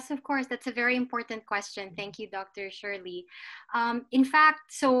 Yes, of course. That's a very important question. Thank you, Dr. Shirley. In fact,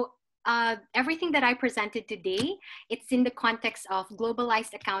 so everything that I presented today, it's in the context of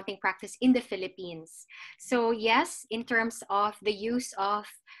globalized accounting practice in the Philippines. So yes, in terms of the use of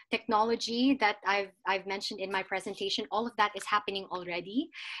technology that I've mentioned in my presentation, all of that is happening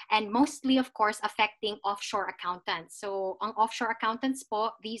already, and mostly, of course, affecting offshore accountants. So ang offshore accountants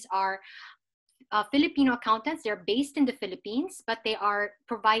po, these are Filipino accountants. They're based in the Philippines, but they are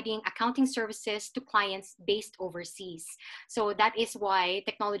providing accounting services to clients based overseas. So that is why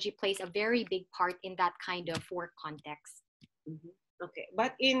technology plays a very big part in that kind of work context. Okay,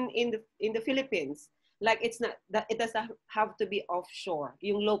 but in the Philippines, like it's not that it doesn't have to be offshore.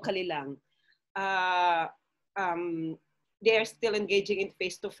 Yung locally lang. They are still engaging in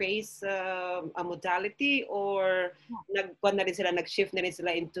face-to-face a modality, or nag-shift na rin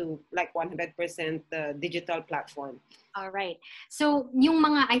sila into like 100% digital platform? All right. So yung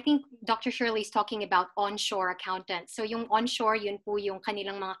mga, I think Dr. Shirley is talking about onshore accountants. So yung onshore, yun po yung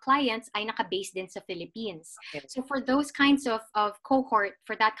kanilang mga clients ay naka-base din sa Philippines. Okay. So for those kinds of cohort,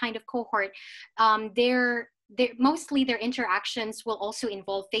 for that kind of cohort, mostly their interactions will also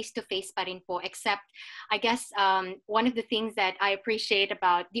involve face-to-face pa rin po, except I guess one of the things that I appreciate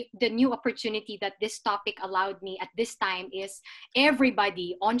about the new opportunity that this topic allowed me at this time is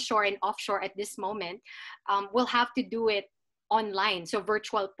everybody onshore and offshore at this moment will have to do it online, so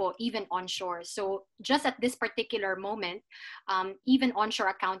virtual po, even onshore. So just at this particular moment, even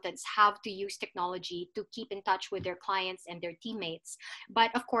onshore accountants have to use technology to keep in touch with their clients and their teammates.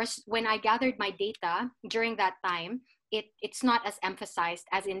 But of course, when I gathered my data during that time, it's not as emphasized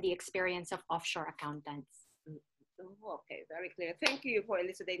as in the experience of offshore accountants. Okay, very clear. Thank you for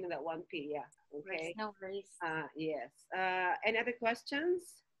elucidating that one, Pia. Okay. No worries. Yes. Any other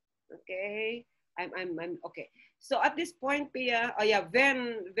questions? Okay. I'm okay. So at this point, Pia, oh yeah,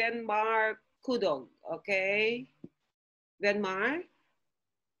 Venmar Kudog, okay? Venmar,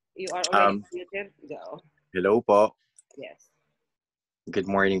 you are already muted. Go. Hello po. Yes. Good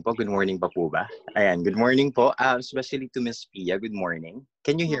morning po. Good morning pa po ba? Ayan, good morning po. Especially to Miss Pia, good morning.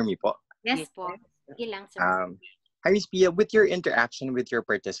 Can you hear me po? Yes po. Ilang, sir. Hi, Miss Pia. With your interaction with your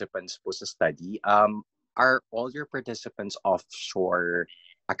participants po sa study, are all your participants offshore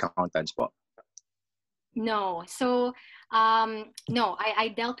accountants po? No. So, no,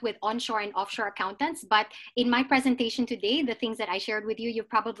 I dealt with onshore and offshore accountants, but in my presentation today, the things that I shared with you, you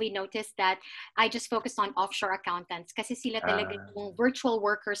probably noticed that I just focused on offshore accountants kasi sila talaga yung virtual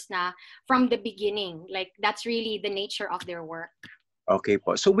workers na from the beginning. Like, that's really the nature of their work. Okay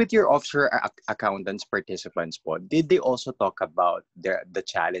po. So with your offshore accountants participants po, did they also talk about the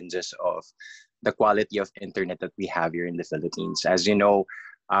challenges of the quality of internet that we have here in the Philippines? As you know,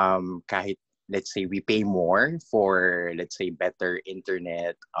 kahit let's say we pay more for, let's say, better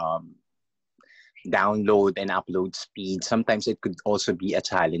internet, download and upload speed, sometimes it could also be a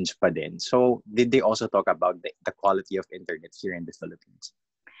challenge pa din. So did they also talk about the quality of internet here in the Philippines?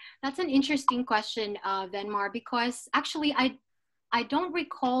 That's an interesting question, Venmar, because actually I don't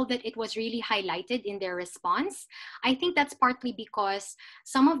recall that it was really highlighted in their response. I think that's partly because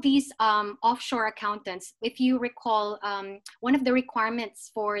some of these offshore accountants, if you recall, one of the requirements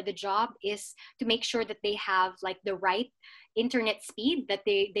for the job is to make sure that they have like the right internet speed, that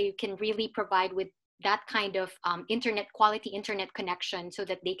they can really provide with that kind of quality internet connection so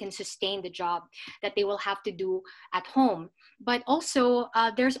that they can sustain the job that they will have to do at home. But also,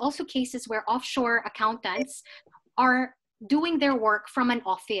 there's also cases where offshore accountants are doing their work from an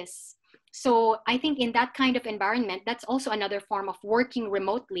office. So I think in that kind of environment, that's also another form of working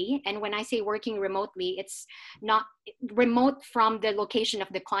remotely. And when I say working remotely, it's not remote from the location of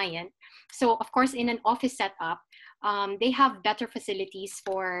the client. So of course, in an office setup, they have better facilities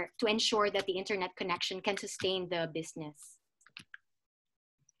to ensure that the internet connection can sustain the business.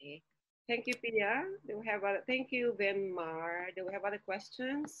 Okay. Thank you, Pia. Thank you, Venmar. Do we have other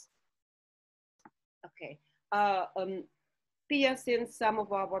questions? Okay. Pia, since some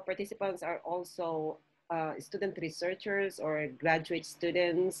of our participants are also student researchers or graduate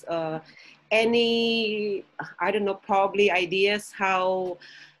students, any, I don't know, probably ideas how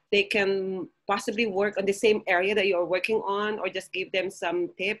they can possibly work on the same area that you're working on, or just give them some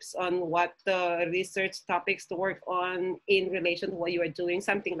tips on what research topics to work on in relation to what you are doing,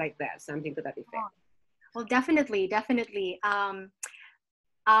 something like that, something to that effect. Well, definitely.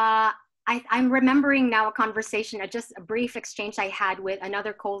 I'm remembering now a conversation, just a brief exchange I had with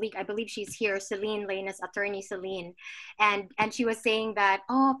another colleague. I believe she's here, Celine Lena's attorney, Celine. And she was saying that,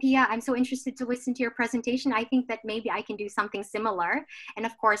 oh, Pia, I'm so interested to listen to your presentation. I think that maybe I can do something similar. And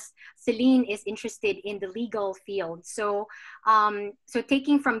of course, Celine is interested in the legal field. So, so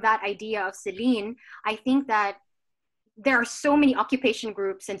taking from that idea of Celine, I think that there are so many occupation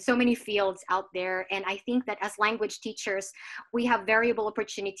groups and so many fields out there. And I think that as language teachers, we have variable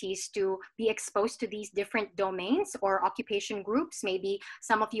opportunities to be exposed to these different domains or occupation groups. Maybe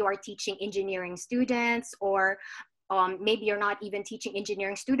some of you are teaching engineering students, or maybe you're not even teaching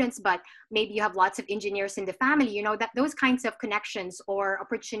engineering students, but maybe you have lots of engineers in the family, you know, that those kinds of connections or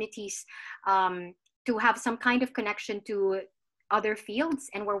opportunities to have some kind of connection to other fields,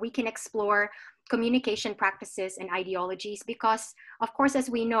 and where we can explore communication practices and ideologies, because of course, as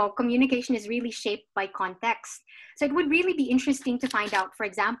we know, communication is really shaped by context. So it would really be interesting to find out, for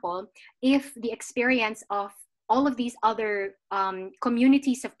example, if the experience of all of these other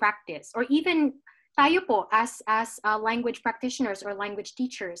communities of practice, or even tayo po as language practitioners or language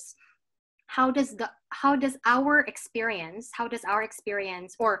teachers, how does our experience,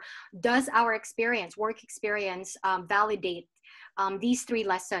 work experience validate these three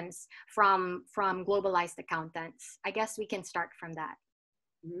lessons from globalized accountants? I guess we can start from that.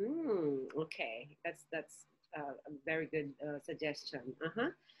 Okay, that's a very good suggestion.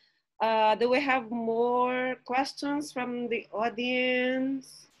 Do we have more questions from the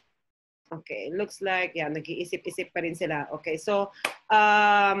audience? Okay, looks like, yeah, nag-iisip-isip pa rin sila. Okay, so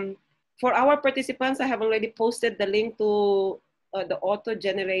for our participants, I have already posted the link to the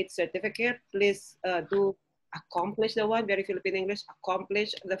auto-generate certificate. Please do accomplish the one, very Philippine English,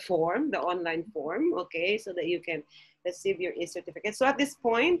 accomplish the form, the online form, okay, so that you can receive your e-certificate. So at this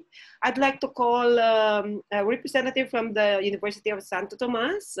point, I'd like to call a representative from the University of Santo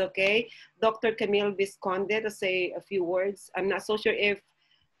Tomas, okay, Dr. Camille Visconde, to say a few words. I'm not so sure if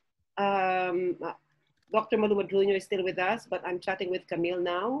Dr. Maluma Jr. is still with us, but I'm chatting with Camille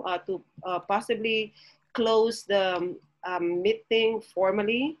now to possibly close the meeting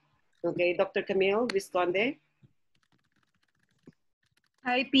formally. Okay, Dr. Camille Visconde.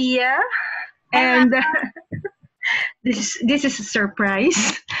 Hi, Pia. And this is a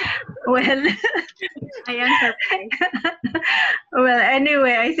surprise. Well, I am surprised. Well,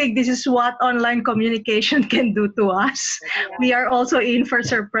 anyway, I think this is what online communication can do to us. Yeah. We are also in for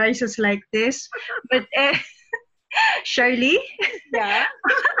surprises like this. But Shirley? Yeah.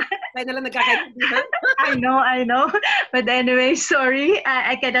 I know. But anyway, sorry,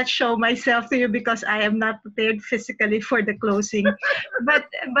 I cannot show myself to you because I am not prepared physically for the closing. but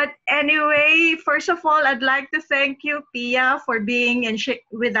anyway, first of all, I'd like to thank you, Pia, for being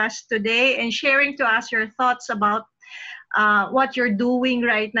with us today and sharing to us your thoughts about what you're doing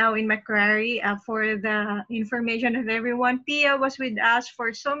right now in Macquarie. For the information of everyone, Pia was with us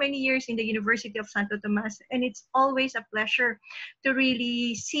for so many years in the University of Santo Tomas, and it's always a pleasure to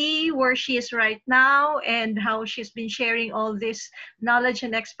really see where she is right now and how she's been sharing all this knowledge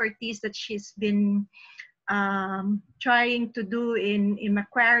and expertise that she's been trying to do in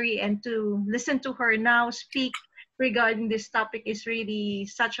Macquarie, and to listen to her now speak regarding this topic is really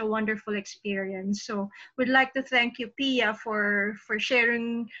such a wonderful experience. So we'd like to thank you, Pia, for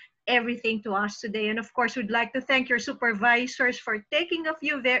sharing everything to us today. And of course, we'd like to thank your supervisors for taking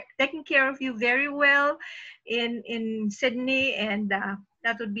care of you very well in Sydney. And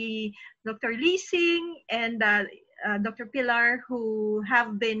that would be Dr. Lee Singh and Dr. Pilar, who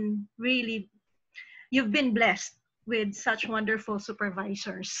have been really, you've been blessed with such wonderful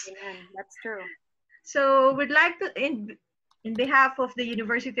supervisors. Yeah, that's true. So we'd like to, in behalf of the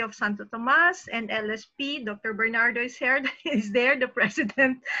University of Santo Tomas and LSP, Dr. Bernardo is there, the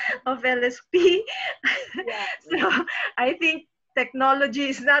president of LSP. Yeah. So I think technology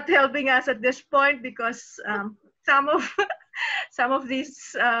is not helping us at this point, because some of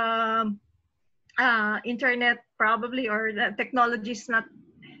these internet probably, or the technology is not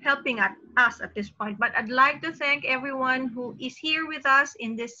helping us at this point. But I'd like to thank everyone who is here with us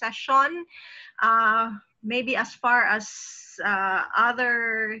in this session, maybe as far as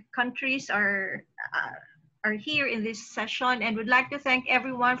other countries are here in this session, and would like to thank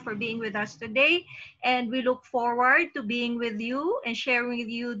everyone for being with us today. And we look forward to being with you and sharing with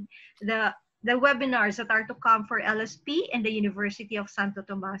you the webinars that are to come for LSP and the University of Santo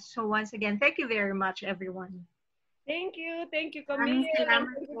Tomas. So once again, thank you very much, everyone. Thank you, Camille. Maraming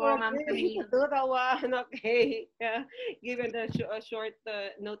salamat po, Ma'am Camille. Okay, given the short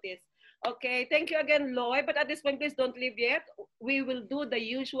notice. Okay, thank you again, Loy. But at this point, please don't leave yet. We will do the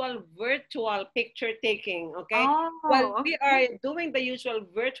usual virtual picture taking, okay? While we are doing the usual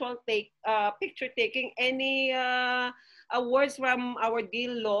virtual picture taking, any words from our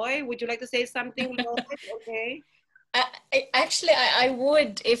dear Loy? Would you like to say something, Loy? Okay. Actually, I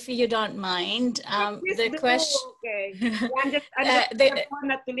would, if you don't mind. The question. Okay. I'm just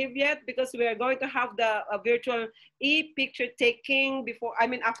not to leave yet, because we are going to have the virtual picture taking before. I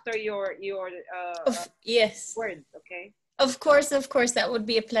mean, after your yes. words. Okay. Of course, that would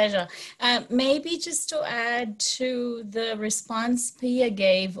be a pleasure. Maybe just to add to the response Pia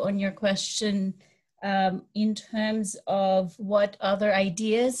gave on your question, in terms of what other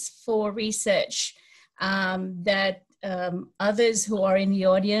ideas for research that others who are in the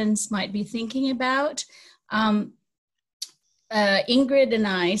audience might be thinking about. Ingrid and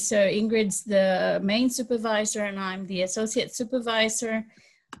I, so Ingrid's the main supervisor and I'm the associate supervisor.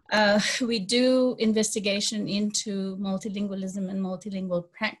 We do investigation into multilingualism and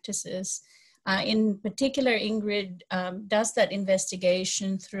multilingual practices. In particular, Ingrid does that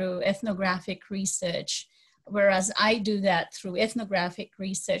investigation through ethnographic research, whereas I do that through ethnographic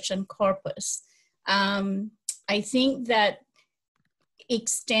research and corpus. I think that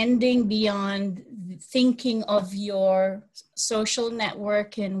extending beyond thinking of your social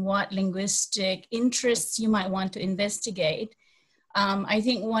network and what linguistic interests you might want to investigate, I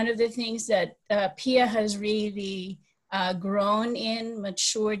think one of the things that Pia has really grown in,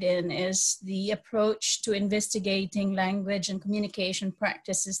 matured in, is the approach to investigating language and communication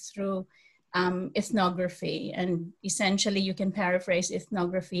practices through ethnography. And essentially you can paraphrase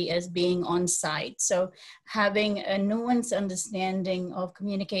ethnography as being on site. So having a nuanced understanding of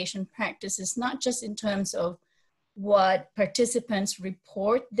communication practices, not just in terms of what participants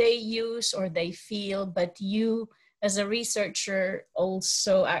report they use or they feel, but you as a researcher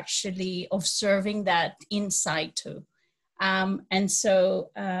also actually observing that in situ. And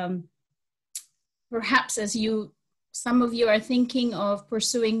so perhaps as some of you are thinking of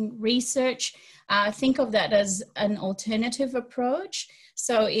pursuing research, think of that as an alternative approach.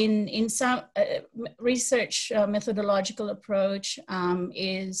 So in some research methodological approach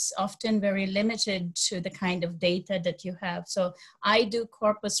is often very limited to the kind of data that you have. So I do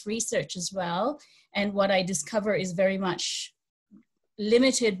corpus research as well. And what I discover is very much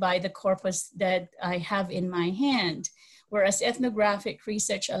limited by the corpus that I have in my hand. Whereas ethnographic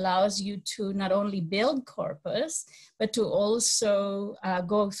research allows you to not only build corpus, but to also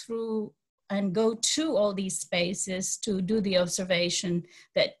go through and go to all these spaces to do the observation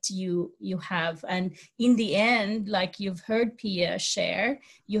that you have. And in the end, like you've heard Pia share,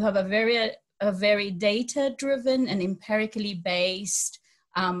 you have a very data-driven and empirically based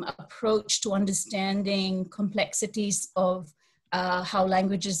approach to understanding complexities of how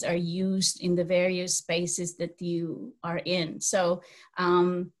languages are used in the various spaces that you are in. So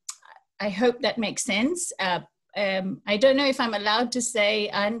I hope that makes sense. I don't know if I'm allowed to say,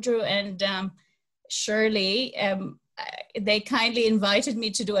 Andrew and Shirley, they kindly invited me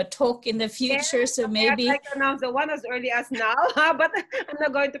to do a talk in the future. Yes, so okay, maybe I'd like to announce the one as early as now, but I'm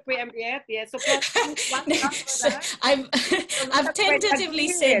not going to preempt yet. Yes, so please watch out for so that. I've tentatively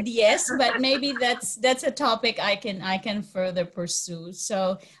said yes, but maybe that's a topic I can further pursue.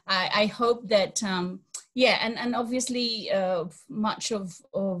 So I hope that yeah, and obviously much of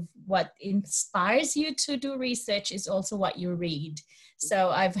what inspires you to do research is also what you read.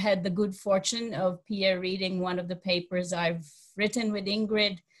 So I've had the good fortune of Pia reading one of the papers I've written with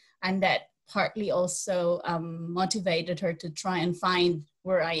Ingrid, and that partly also motivated her to try and find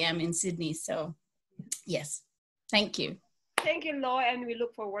where I am in Sydney. So yes, thank you. Thank you, Lo, and we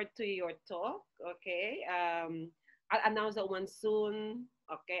look forward to your talk. Okay, I'll announce that one soon.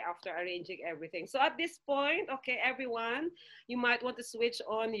 Okay, after arranging everything. So at this point, okay, everyone, you might want to switch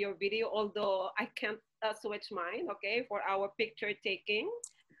on your video, although I can't switch mine. Okay, for our picture taking.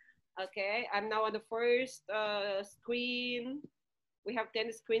 Okay, I'm now on the first screen. We have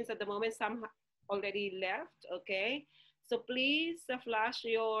 10 screens at the moment. Some already left. Okay, so please flash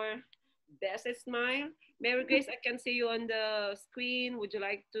your best smile. Mary Grace, I can see you on the screen. Would you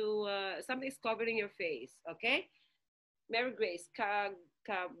like to, something's covering your face, okay? Mary Grace,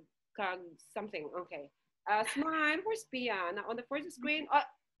 something, okay. Smile, where's Pia? Now on the first screen,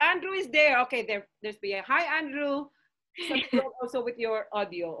 Andrew is there. Okay, there's Pia. Hi, Andrew. Something wrong also with your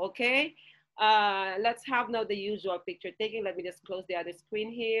audio, okay? Let's have now the usual picture taking. Let me just close the other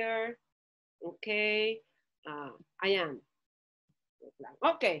screen here. Okay, ayan.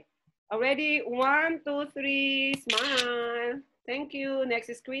 Okay. Already, 1, 2, 3, smile. Thank you. Next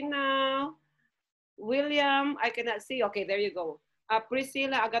screen now. William, I cannot see. Okay, there you go.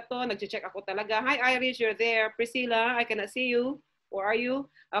 Priscilla, Agaton, nag-check ako talaga. Hi, Irish, you're there. Priscilla, I cannot see you. Where are you?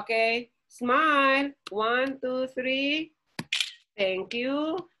 Okay, smile. 1, 2, 3. Thank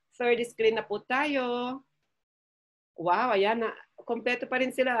you. Third screen na po tayo. Wow, ayan na. Kompleto pa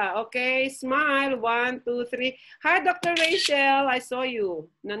rin sila. Okay, smile. 1, 2, 3. Hi, Dr. Rachel. I saw you.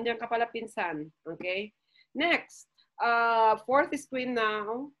 Nandiyan ka pala, pinsan. Okay. Next. Fourth screen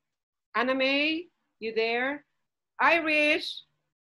now. Anna May, you there? Irish.